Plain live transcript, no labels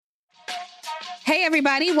Hey,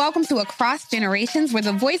 everybody. Welcome to Across Generations, where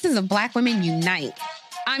the voices of Black women unite.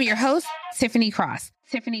 I'm your host, Tiffany Cross.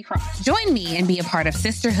 Join me and be a part of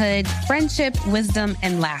sisterhood, friendship, wisdom,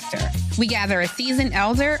 and laughter. We gather a seasoned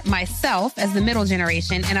elder, myself as the middle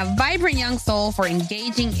generation, and a vibrant young soul for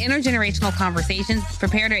engaging intergenerational conversations.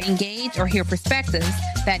 Prepare to engage or hear perspectives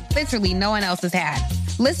that literally no one else has had.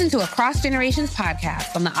 Listen to Across Generations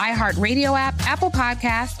podcast on the iHeartRadio app, Apple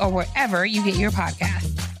Podcasts, or wherever you get your podcasts.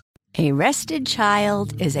 A rested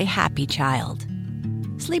child is a happy child.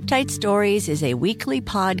 Sleep Tight Stories is a weekly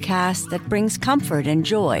podcast that brings comfort and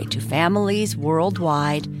joy to families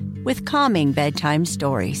worldwide with calming bedtime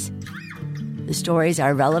stories. The stories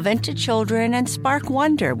are relevant to children and spark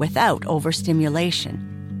wonder without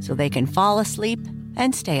overstimulation, so they can fall asleep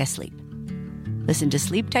and stay asleep. Listen to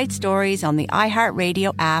Sleep Tight Stories on the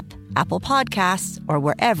iHeartRadio app, Apple Podcasts, or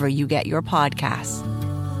wherever you get your podcasts.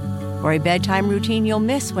 For a bedtime routine you'll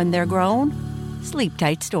miss when they're grown, Sleep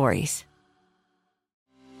Tight Stories.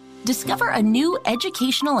 Discover a new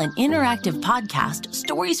educational and interactive podcast,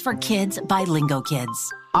 Stories for Kids by Lingo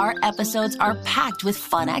Kids. Our episodes are packed with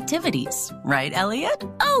fun activities. Right, Elliot?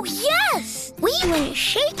 Oh, yes! We went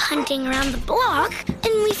shape hunting around the block,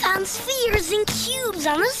 and we found spheres and cubes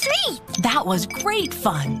on the street. That was great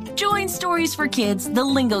fun. Join Stories for Kids, the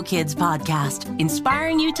Lingo Kids podcast,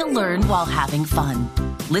 inspiring you to learn while having fun.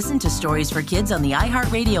 Listen to Stories for Kids on the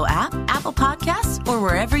iHeartRadio app, Apple Podcasts, or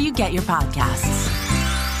wherever you get your podcasts.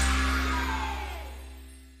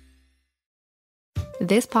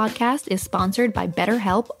 This podcast is sponsored by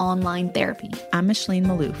BetterHelp Online Therapy. I'm Micheline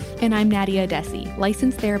Maloof. And I'm Nadia Desi,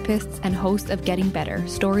 licensed therapists and host of Getting Better,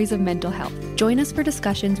 Stories of Mental Health. Join us for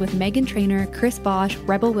discussions with Megan Trainor, Chris Bosch,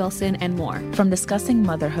 Rebel Wilson, and more. From discussing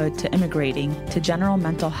motherhood to immigrating to general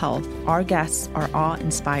mental health, our guests are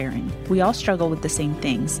awe-inspiring. We all struggle with the same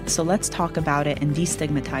things, so let's talk about it and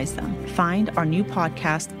destigmatize them. Find our new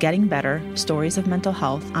podcast, Getting Better, Stories of Mental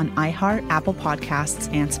Health, on iHeart, Apple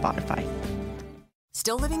Podcasts, and Spotify.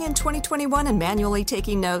 Still living in 2021 and manually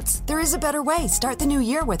taking notes? There is a better way. Start the new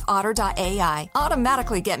year with Otter.ai.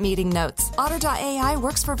 Automatically get meeting notes. Otter.ai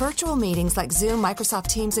works for virtual meetings like Zoom, Microsoft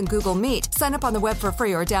Teams, and Google Meet. Sign up on the web for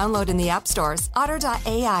free or download in the app stores.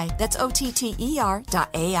 Otter.ai. That's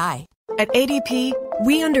OTTER.ai. At ADP,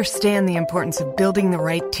 we understand the importance of building the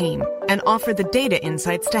right team and offer the data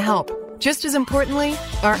insights to help. Just as importantly,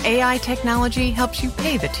 our AI technology helps you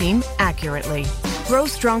pay the team accurately. Grow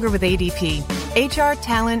stronger with ADP. HR,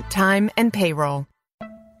 talent, time, and payroll.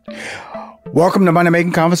 Welcome to Money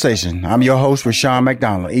Making Conversation. I'm your host, Rashawn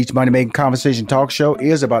McDonald. Each Money Making Conversation talk show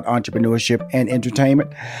is about entrepreneurship and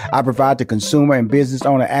entertainment. I provide the consumer and business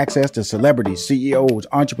owner access to celebrities, CEOs,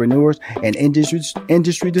 entrepreneurs, and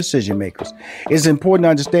industry decision makers. It's important to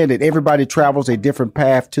understand that everybody travels a different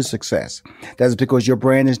path to success. That's because your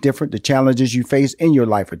brand is different. The challenges you face in your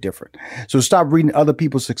life are different. So stop reading other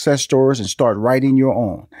people's success stories and start writing your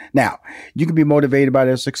own. Now, you can be motivated by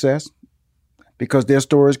their success, because their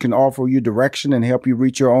stories can offer you direction and help you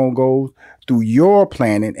reach your own goals through your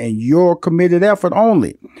planning and your committed effort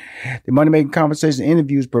only. The Money Making Conversation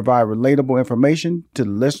interviews provide relatable information to the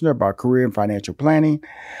listener about career and financial planning,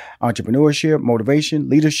 entrepreneurship, motivation,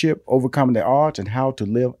 leadership, overcoming the odds, and how to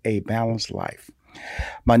live a balanced life.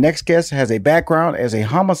 My next guest has a background as a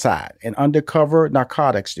homicide and undercover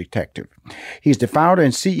narcotics detective. He's the founder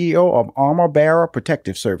and CEO of Armor Bearer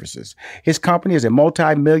Protective Services. His company is a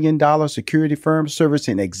multi-million-dollar security firm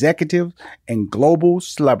servicing executives and global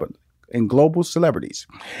celebrities.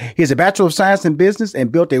 He has a Bachelor of Science in Business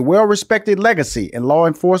and built a well-respected legacy in law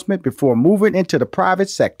enforcement before moving into the private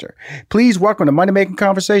sector. Please welcome to Money Making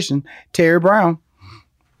Conversation, Terry Brown.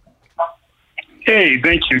 Hey,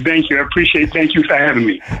 thank you. I appreciate it. Thank you for having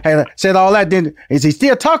me. Hey, said all that, then is he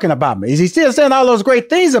still talking about me? Is he still saying all those great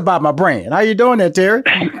things about my brand? How you doing there, Terry?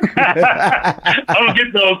 I don't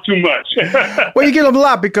get those too much. Well, you get them a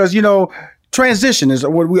lot because, transition is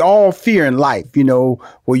what we all fear in life,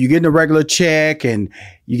 where you get a regular check and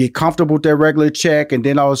you get comfortable with that regular check. And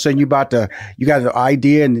then all of a sudden you got an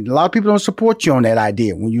idea, and a lot of people don't support you on that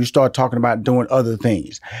idea when you start talking about doing other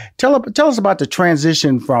things. Tell us about the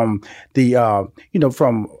transition from the,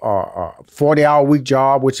 from a 40-hour week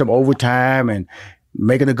job with some overtime and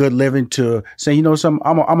making a good living to saying,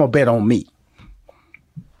 I'm a bet on me.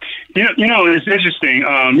 It's interesting.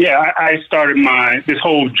 I started this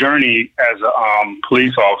whole journey as a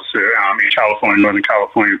police officer in California, Northern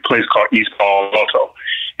California, a place called East Palo Alto.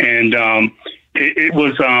 And it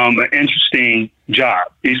was an interesting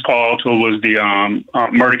job. East Palo Alto was the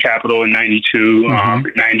murder capital in 92.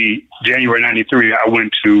 January 93, I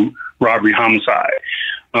went to robbery homicide.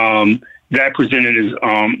 That presented its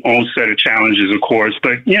own set of challenges, of course.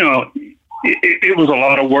 But, it was a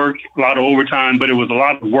lot of work, a lot of overtime, but it was a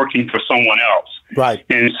lot of working for someone else. Right.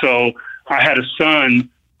 And so I had a son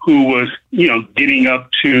who was, getting up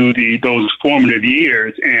to those formative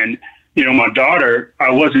years. And, my daughter, I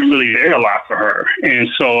wasn't really there a lot for her. And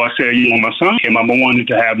so I said, when my son came up, I wanted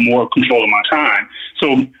to have more control of my time.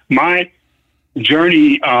 So my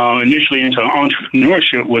journey initially into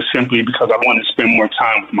entrepreneurship was simply because I wanted to spend more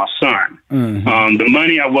time with my son. Mm-hmm. The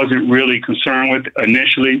money I wasn't really concerned with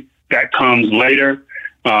initially. That comes later.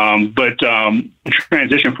 But the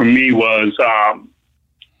transition for me was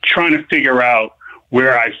trying to figure out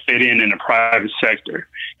where I fit in the private sector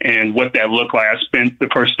and what that looked like. I spent the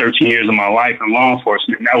first 13 years of my life in law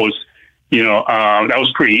enforcement. And that was, that was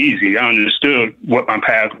pretty easy. I understood what my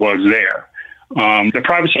path was there. The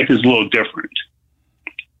private sector is a little different.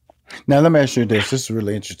 Now, let me ask you this. This is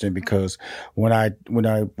really interesting because when I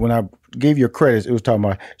gave you credits, it was talking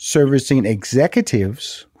about servicing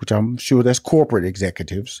executives, which I'm sure that's corporate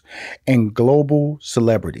executives, and global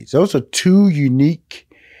celebrities. Those are two unique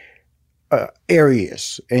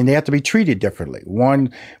areas, and they have to be treated differently.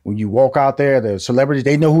 One, when you walk out there, the celebrities,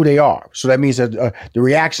 they know who they are. So that means that the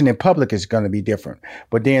reaction in public is going to be different.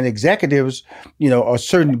 But then executives, a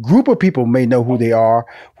certain group of people may know who they are,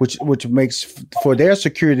 which makes for their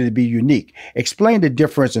security to be unique. Explain the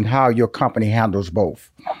difference in how your company handles both.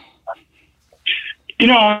 When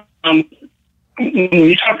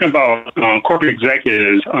you're talking about corporate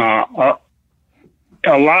executives, a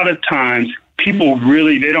lot of times people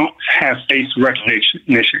really, they don't have face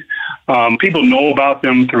recognition. People know about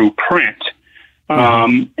them through print.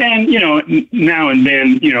 And, now and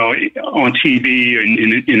then, on TV or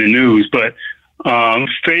in the news, but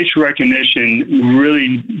face recognition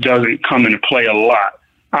really doesn't come into play a lot.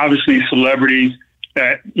 Obviously, celebrities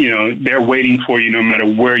that, they're waiting for you no matter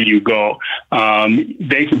where you go.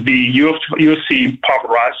 They could be, you'll see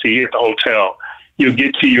paparazzi at the hotel. You'll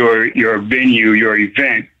get to your venue, your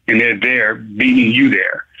event, and they're there beating you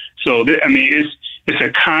there. So, it's a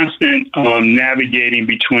constant navigating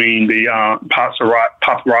between the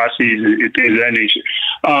paparazzis and things of that nature.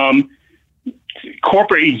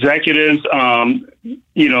 Corporate executives,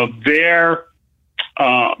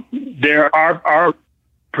 our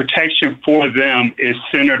protection for them is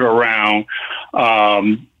centered around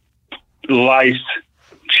life's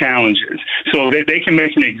challenges. So they can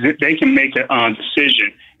make a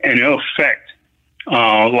decision, and it'll affect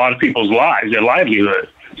a lot of people's lives, their livelihood.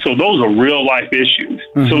 So those are real life issues.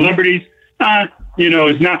 Mm-hmm. Celebrities,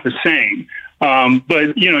 it's not the same.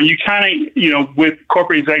 But you kind of, with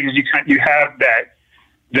corporate executives, you have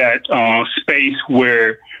that space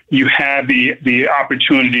where you have the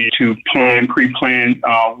opportunity to pre-plan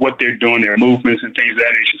what they're doing, their movements and things of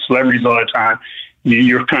that nature. Celebrities all the time,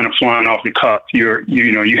 you're kind of flying off the cuff.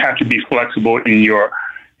 You have to be flexible in your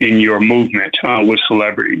movement with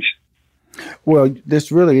celebrities. Well, this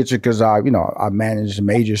really is because I manage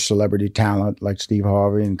major celebrity talent like Steve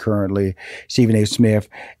Harvey and currently Stephen A. Smith,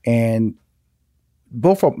 and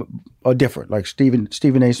both of them are different. Like Stephen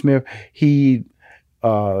A. Smith, he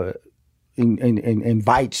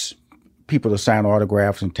invites people to sign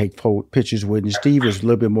autographs and take pictures with, and Steve is a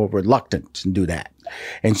little bit more reluctant to do that.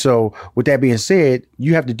 And so, with that being said,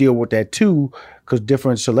 you have to deal with that too, because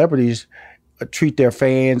different celebrities treat their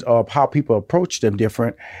fans or how people approach them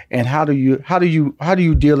different. And how do you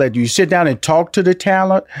deal that? Do you sit down and talk to the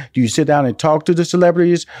talent? Do you sit down and talk to the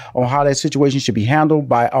celebrities on how that situation should be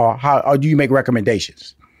handled or do you make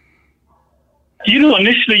recommendations?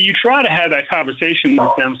 Initially you try to have that conversation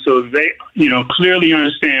with them so they, clearly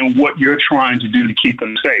understand what you're trying to do to keep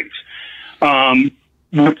them safe.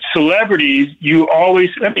 With celebrities, all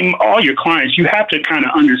your clients, you have to kind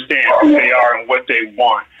of understand who they are and what they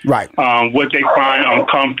want. Right. What they find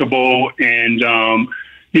uncomfortable and,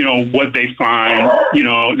 what they find,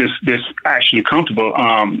 this actually comfortable.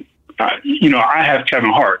 I have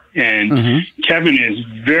Kevin Hart, and mm-hmm. Kevin is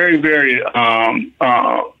very, very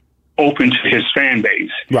open to his fan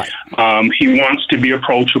base. Right. He wants to be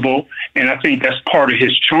approachable, and I think that's part of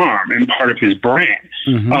his charm and part of his brand.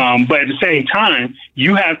 Mm-hmm. But at the same time,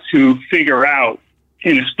 you have to figure out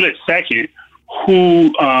in a split second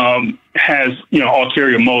who has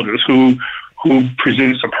ulterior motives, who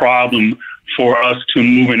presents a problem for us to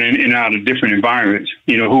move in and out of different environments.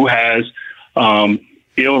 Who has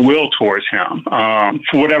ill will towards him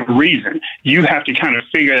for whatever reason. You have to kind of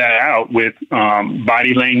figure that out with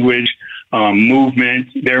body language, movement,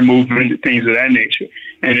 their movement, things of that nature.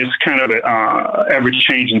 And it's kind of an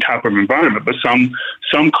ever-changing type of environment. But some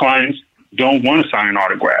clients don't want to sign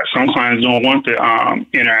autographs. Some clients don't want the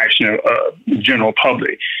interaction of general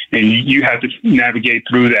public. And you have to navigate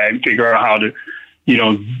through that and figure out how to,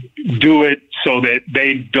 do it so that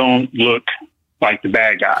they don't look like the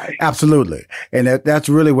bad guy. Absolutely. And that's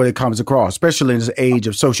really what it comes across, especially in this age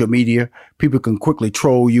of social media. People can quickly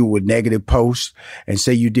troll you with negative posts and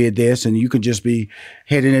say you did this, and you can just be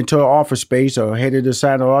headed into an office space or headed to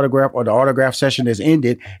sign an autograph, or the autograph session has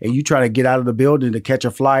ended and you try to get out of the building to catch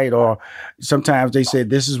a flight, or sometimes they say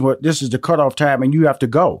this is the cutoff time and you have to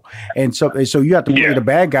go. And so you have to play the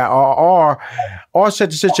bad guy or set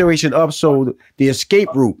the situation up so the escape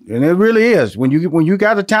route. And it really is. When you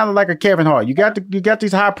got a talent like a Kevin Hart, you got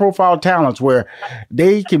these high profile talents where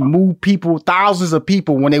they can move people, thousands of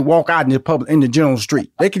people when they walk out in the general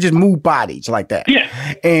street. They can just move bodies like that. Yeah.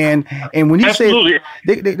 And when you say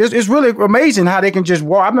it's really amazing how they can just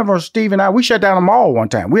walk. I remember Steve and I, we shut down a mall one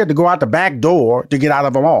time. We had to go out the back door to get out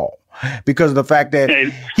of a mall because of the fact that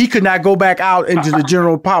he could not go back out into the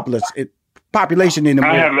general population anymore.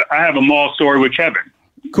 I have a mall story with Kevin.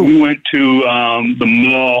 Cool. We went to the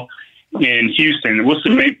mall in Houston. What's the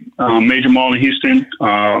major mall in Houston?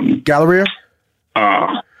 Galleria.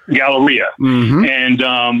 Galleria. Mm-hmm.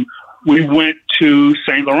 And we went to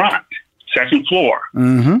St. Laurent, second floor.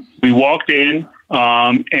 Mm-hmm. We walked in,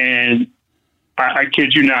 and I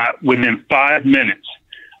kid you not, within 5 minutes,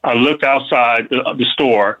 I looked outside the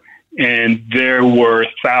store, and there were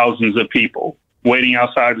thousands of people waiting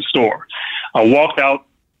outside the store. I walked out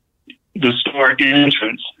the store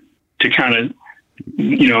entrance to kind of,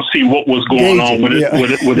 see what was going on with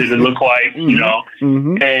it, what did it look like,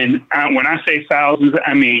 Mm-hmm. And when I say thousands,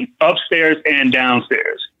 I mean upstairs and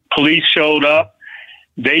downstairs. Police showed up.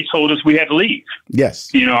 They told us we had to leave.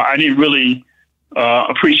 Yes. I didn't really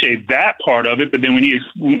appreciate that part of it, but then when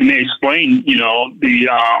they explained,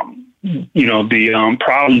 the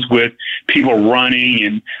problems with people running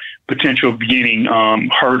and potential getting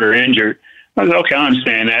hurt or injured, I was like, okay, I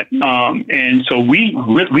understand that. And so we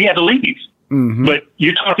had to leave. Mm-hmm. But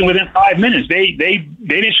you're talking within 5 minutes. They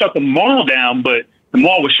didn't shut the mall down, but the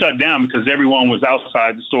mall was shut down because everyone was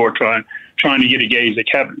outside the store trying to get a gaze at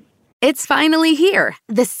Kevin. It's finally here,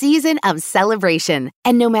 the season of celebration.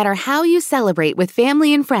 And no matter how you celebrate with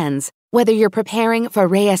family and friends, whether you're preparing for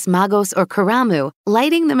Reyes Magos or Karamu,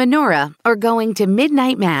 lighting the menorah, or going to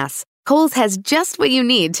midnight mass, Kohl's has just what you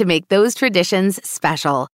need to make those traditions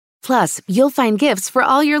special. Plus, you'll find gifts for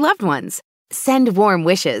all your loved ones. Send warm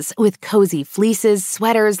wishes with cozy fleeces,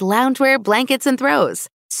 sweaters, loungewear, blankets, and throws.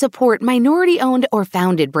 Support minority-owned or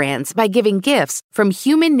founded brands by giving gifts from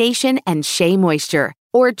Human Nation and Shea Moisture.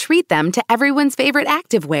 Or treat them to everyone's favorite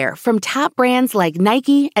activewear from top brands like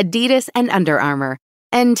Nike, Adidas, and Under Armour.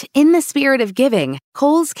 And in the spirit of giving,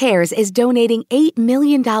 Kohl's Cares is donating $8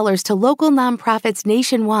 million to local nonprofits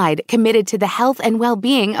nationwide committed to the health and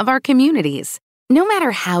well-being of our communities. No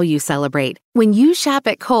matter how you celebrate, when you shop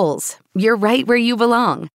at Kohl's, you're right where you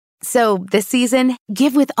belong. So this season,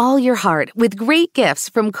 give with all your heart with great gifts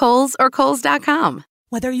from Kohl's or Kohls.com.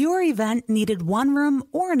 Whether your event needed one room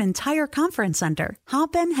or an entire conference center,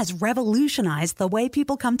 Hopin has revolutionized the way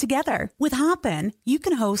people come together. With Hopin, you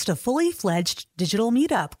can host a fully fledged digital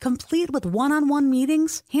meetup, complete with one-on-one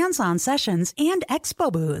meetings, hands-on sessions, and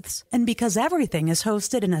expo booths. And because everything is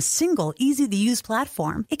hosted in a single, easy-to-use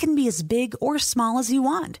platform, it can be as big or small as you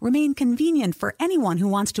want, remain convenient for anyone who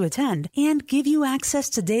wants to attend, and give you access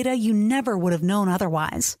to data you never would have known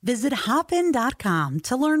otherwise. Visit hopin.com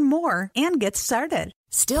to learn more and get started.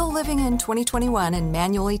 Still living in 2021 and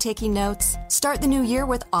manually taking notes? Start the new year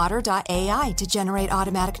with Otter.ai to generate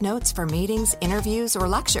automatic notes for meetings, interviews, or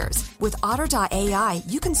lectures. With Otter.ai,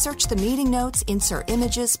 you can search the meeting notes, insert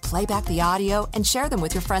images, play back the audio, and share them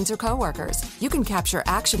with your friends or coworkers. You can capture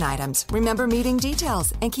action items, remember meeting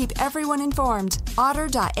details, and keep everyone informed.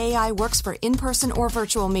 Otter.ai works for in-person or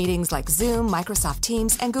virtual meetings like Zoom, Microsoft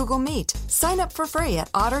Teams, and Google Meet. Sign up for free at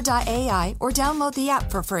Otter.ai or download the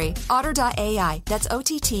app for free. Otter.ai, that's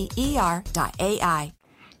OTTER.ai.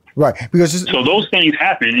 Right, because so those things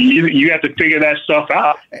happen, and you have to figure that stuff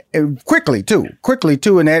out quickly too,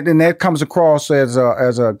 and that comes across as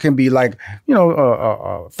a can be like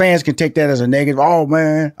fans can take that as a negative. Oh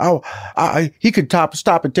man, he could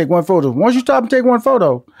stop and take one photo. Once you stop and take one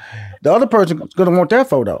photo, the other person's gonna want that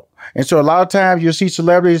photo, and so a lot of times you'll see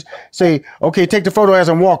celebrities say, "Okay, take the photo as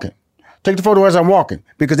I'm walking, take the photo as I'm walking,"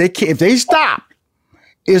 because if they stop,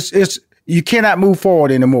 You cannot move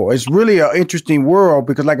forward anymore. It's really an interesting world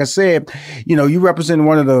because, like I said, you represent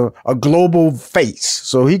one of a global face.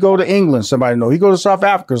 So he go to England, somebody knows. He go to South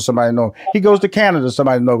Africa, somebody knows. He goes to Canada,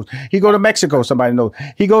 somebody knows. He go to Mexico, somebody knows.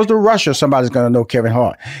 He goes to Russia, somebody's going to know Kevin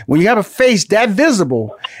Hart. When you have a face that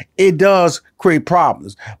visible, it does create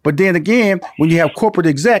problems. But then again, when you have corporate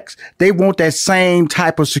execs, they want that same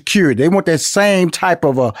type of security. They want that same type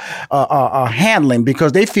of handling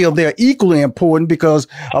because they feel they're equally important because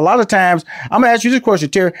a lot of times, I'm going to ask you this question,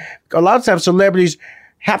 Terry. A lot of times celebrities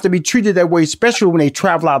have to be treated that way, especially when they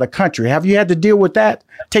travel out of the country. Have you had to deal with that?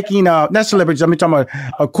 Taking, not celebrities, I'm talking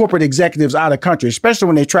about corporate executives out of the country, especially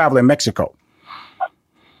when they travel in Mexico.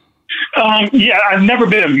 Yeah, I've never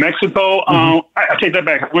been in Mexico. I take that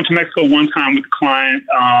back. I went to Mexico one time with a client,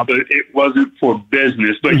 but it wasn't for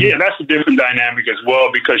business. But yeah, that's a different dynamic as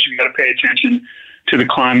well because you got to pay attention to the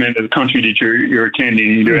climate of the country that you're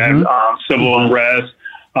attending. You have civil unrest.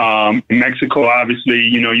 In Mexico, obviously,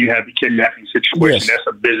 you have the kidnapping situation. Yes. That's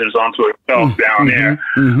a business unto itself down there.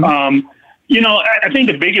 I think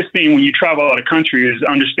the biggest thing when you travel out of the country is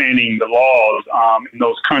understanding the laws in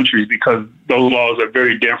those countries because those laws are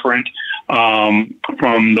very different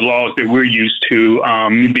from the laws that we're used to.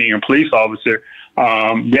 Me being a police officer,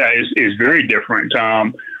 it's very different.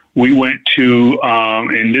 We went to,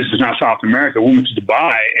 and this is not South America, we went to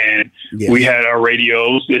Dubai and we had our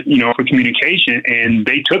radios, for communication, and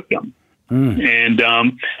they took them. And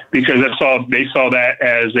because they saw that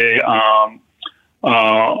as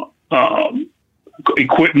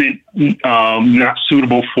equipment not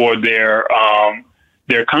suitable for their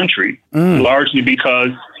country, largely because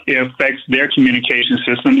it affects their communication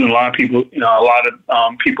systems. And a lot of people,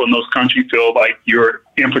 people in those countries feel like you're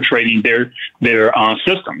infiltrating their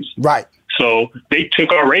systems. Right. So they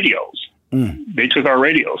took our radios. They took our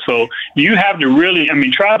radios. So you have to really,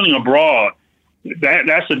 traveling abroad,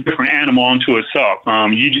 that's a different animal unto itself.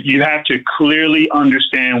 You have to clearly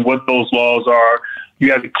understand what those laws are.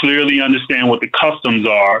 You have to clearly understand what the customs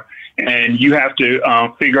are. And you have to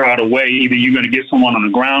figure out a way. Either you're going to get someone on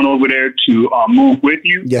the ground over there to move with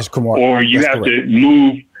you. Yes, come on. Or you have to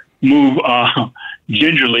move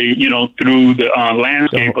gingerly, through the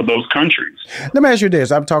landscape of those countries. Let me ask you this.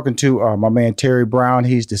 I'm talking to my man, Terry Brown.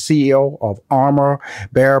 He's the CEO of Armor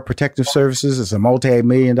Bearer Protective Services. It's a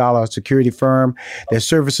multi-million-dollar security firm that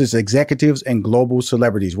services executives and global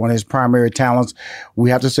celebrities. One of his primary talents, we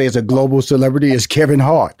have to say, is a global celebrity, is Kevin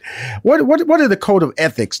Hart. What are the code of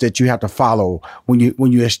ethics that you have to follow when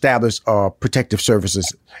you establish a protective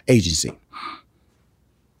services agency?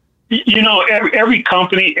 Every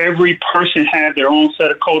company, every person has their own set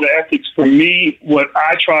of code of ethics. For me, what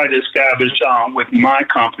I try to establish with my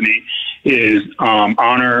company is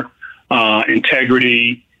honor,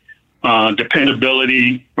 integrity,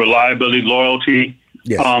 dependability, reliability, loyalty,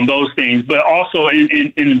 those things. But also,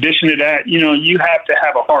 in addition to that, you have to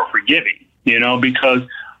have a heart for giving, because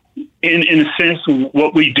in a sense,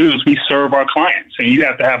 what we do is we serve our clients, and you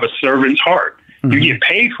have to have a servant's heart. You get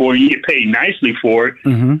paid for it, you get paid nicely for it,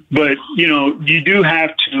 but, you do have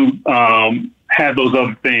to have those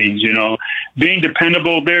other things, Being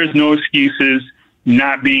dependable, there's no excuses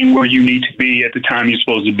not being where you need to be at the time you're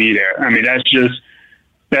supposed to be there.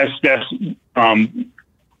 That's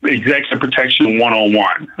executive protection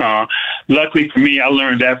 101. Luckily for me, I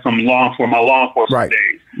learned that from my law enforcement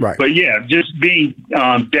days. Right. But yeah, just being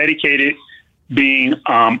dedicated, being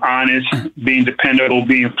honest, being dependable,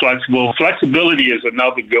 being flexible. Flexibility is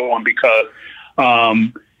another good one because,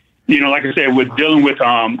 like I said, with dealing with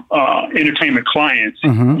entertainment clients,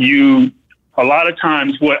 a lot of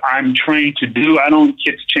times what I'm trained to do, I don't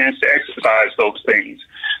get the chance to exercise those things.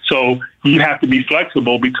 So you have to be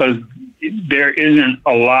flexible because there isn't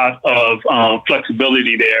a lot of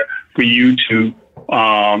flexibility there for you to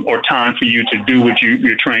or time for you to do what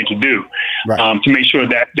you're trained to do, to make sure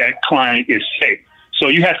that client is safe. So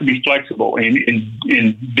you have to be flexible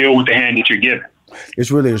and deal with the hand that you're given. It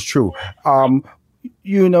really is true.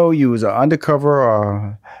 You was an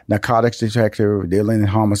undercover narcotics detective dealing in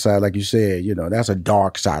homicide, like you said. That's a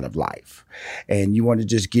dark side of life. And you want to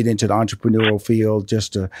just get into the entrepreneurial field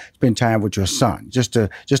just to spend time with your son, just to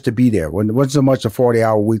be there. It wasn't so much a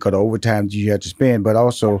 40-hour week or the overtime that you had to spend, but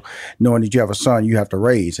also knowing that you have a son you have to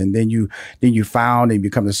raise. And then you found and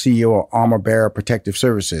become the CEO of Armor Bearer Protective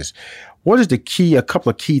Services. What is a couple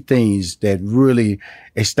of key things that really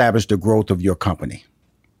establish the growth of your company?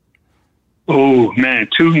 Oh, man,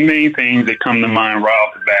 two main things that come to mind right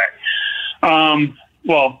off the bat.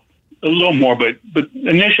 Well, a little more, but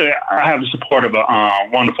initially I have the support of a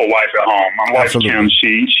wonderful wife at home. My wife, Kim,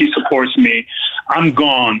 she supports me. I'm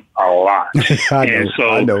gone a lot. I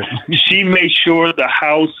know. She makes sure the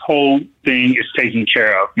household thing is taken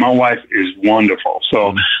care of. My wife is wonderful.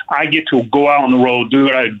 So I get to go out on the road, do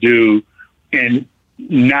what I do, and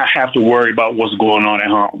not have to worry about what's going on at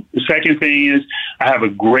home. The second thing is I have a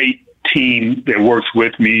great team that works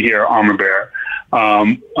with me here at Armor Bearer.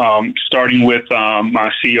 Starting with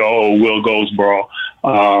my COO, Will Goldsboro. We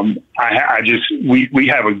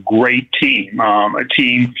have a great team. I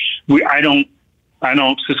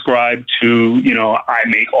don't subscribe to, I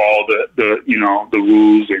make all the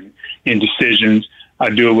rules and decisions. I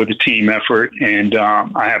do it with a team effort, and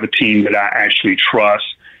I have a team that I actually trust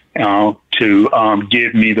to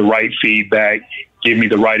give me the right feedback, give me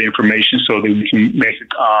the right information so that we can make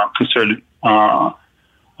a concerted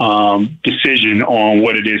decision on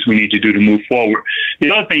what it is we need to do to move forward. The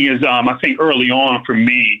other thing is, I think early on for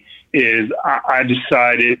me is I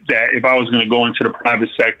decided that if I was going to go into the private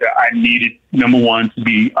sector, I needed, number one, to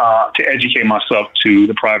be to educate myself to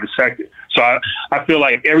the private sector. So I feel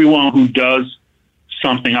like everyone who does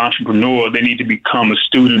something entrepreneurial, they need to become a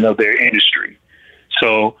student of their industry.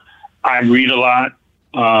 So I read a lot.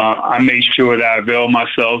 I make sure that I avail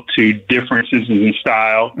myself to differences in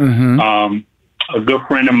style. Mm-hmm. A good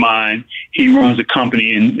friend of mine, he runs a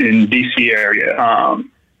company in DC area.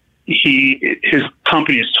 His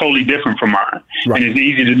company is totally different from mine. Right. And it's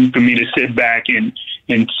easy for me to sit back and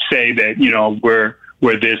say that,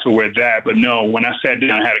 we're this or we're that. But no, when I sat down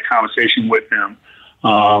and had a conversation with him,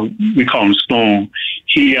 we call him Spoon,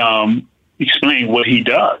 he explained what he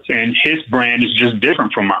does. And his brand is just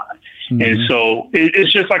different from mine. Mm-hmm. And so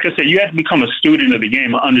it's just like I said, you have to become a student of the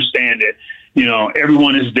game and understand that,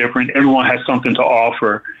 everyone is different. Everyone has something to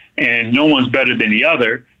offer, and no one's better than the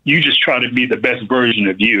other. You just try to be the best version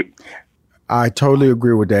of you. I totally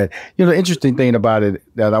agree with that. The interesting thing about it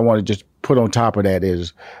that I want to just put on top of that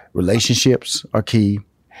is relationships are key.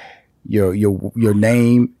 Your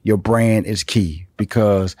name, your brand is key,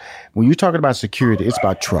 because when you're talking about security, it's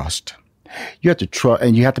about trust. You have to trust,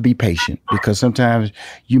 and you have to be patient, because sometimes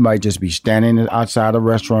you might just be standing outside a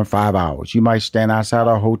restaurant 5 hours. You might stand outside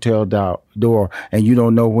a hotel door, and you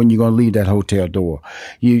don't know when you're going to leave that hotel door.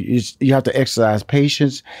 You have to exercise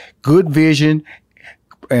patience, good vision,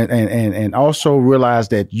 and also realize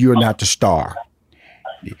that you're not the star.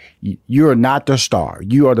 You're not the star.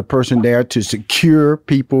 You are the person there to secure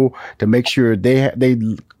people, to make sure they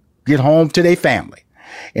get home to their family.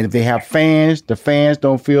 And if they have fans, the fans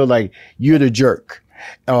don't feel like you're the jerk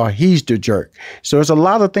or he's the jerk. So there's a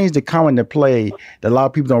lot of things that come into play that a lot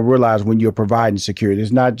of people don't realize when you're providing security.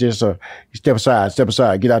 It's not just a step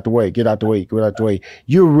aside, get out the way.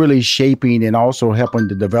 You're really shaping and also helping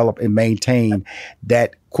to develop and maintain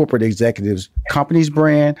that corporate executive's company's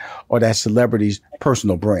brand or that celebrity's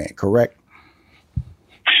personal brand, correct?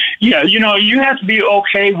 Yeah, you have to be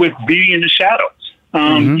okay with being in the shadows.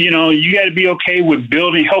 You got to be okay with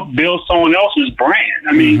help build someone else's brand.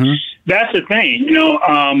 I mean, that's the thing,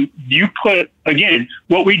 you put, again,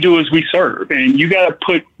 what we do is we serve, and you got to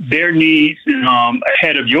put their needs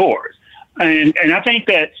ahead of yours. And I think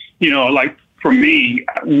that, like for me,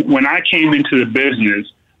 when I came into the business,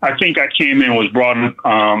 I think I came in, was brought in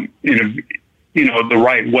the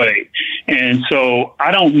right way. And so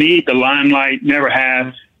I don't need the limelight, never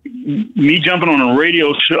have. Me jumping on the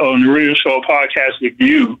radio show, podcast with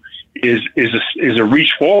you is a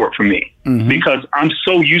reach forward for me, because I'm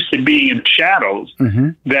so used to being in the shadows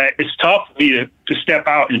that it's tough for me to step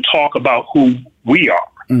out and talk about who we are.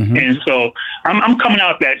 And so I'm coming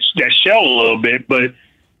out that shell a little bit, but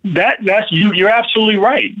that's you. You're absolutely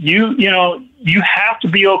right. You have to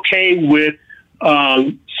be okay with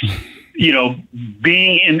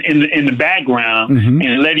being in the background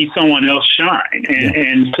and letting someone else shine.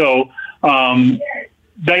 And so,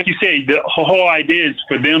 like you say, the whole idea is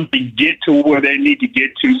for them to get to where they need to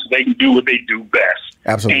get to so they can do what they do best.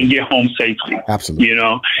 Absolutely. And get home safely. Absolutely.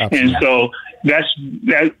 Absolutely. And so that's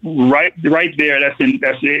right there. That's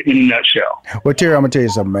it in a nutshell. Well, Terry, I'm gonna tell you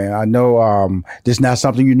something, man. I know this is not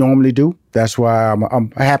something you normally do. That's why I'm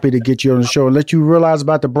happy to get you on the show and let you realize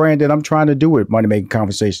about the brand that I'm trying to do with Money Making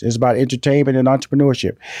Conversation. It's about entertainment and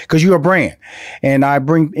entrepreneurship, because you're a brand, and I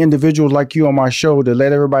bring individuals like you on my show to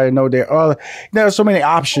let everybody know there are so many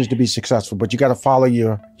options to be successful, but you got to follow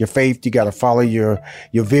your faith, you got to follow your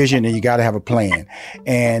vision, and you got to have a plan.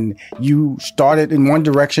 And you started in one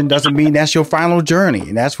direction doesn't mean that's your final journey,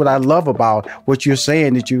 and that's what I love about what you're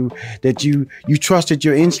saying, that you trusted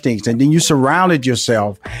your instincts, and then you surrounded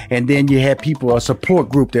yourself, and then you had people, a support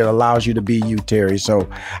group that allows you to be you, Terry. So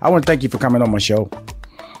I want to thank you for coming on my show.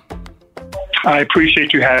 I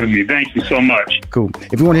appreciate you having me. Thank you so much. Cool.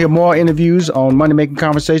 If you want to hear more interviews on Money Making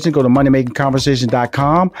Conversation, go to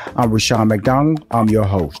moneymakingconversation.com. I'm Rushion McDonald. I'm your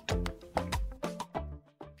host.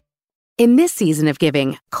 In this season of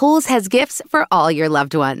giving, Kohl's has gifts for all your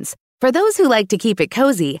loved ones. For those who like to keep it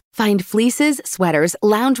cozy, find fleeces, sweaters,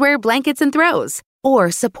 loungewear, blankets, and throws.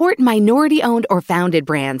 Or support minority-owned or founded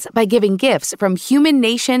brands by giving gifts from Human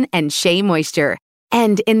Nation and Shea Moisture.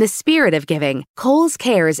 And in the spirit of giving, Kohl's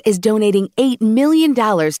Cares is donating $8 million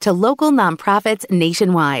to local nonprofits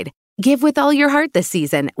nationwide. Give with all your heart this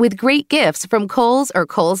season with great gifts from Kohl's or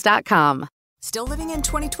Kohls.com. Still living in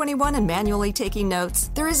 2021 and manually taking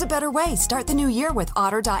notes? There is a better way. Start the new year with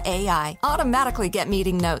Otter.ai. Automatically get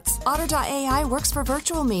meeting notes. Otter.ai works for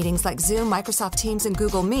virtual meetings like Zoom, Microsoft Teams, and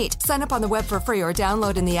Google Meet. Sign up on the web for free or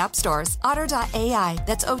download in the app stores. Otter.ai.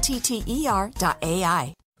 That's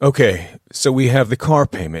OTTER.ai. Okay, so we have the car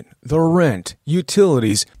payment, the rent,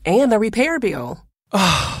 utilities, and the repair bill.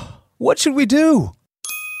 What should we do?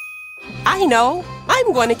 I know.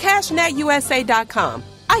 I'm going to CashNetUSA.com.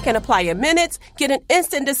 I can apply in minutes, get an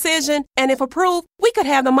instant decision, and if approved, we could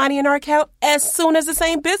have the money in our account as soon as the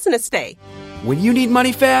same business day. When you need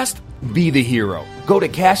money fast, be the hero. Go to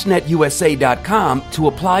CashNetUSA.com to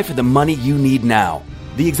apply for the money you need now.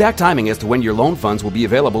 The exact timing as to when your loan funds will be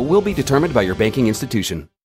available will be determined by your banking institution.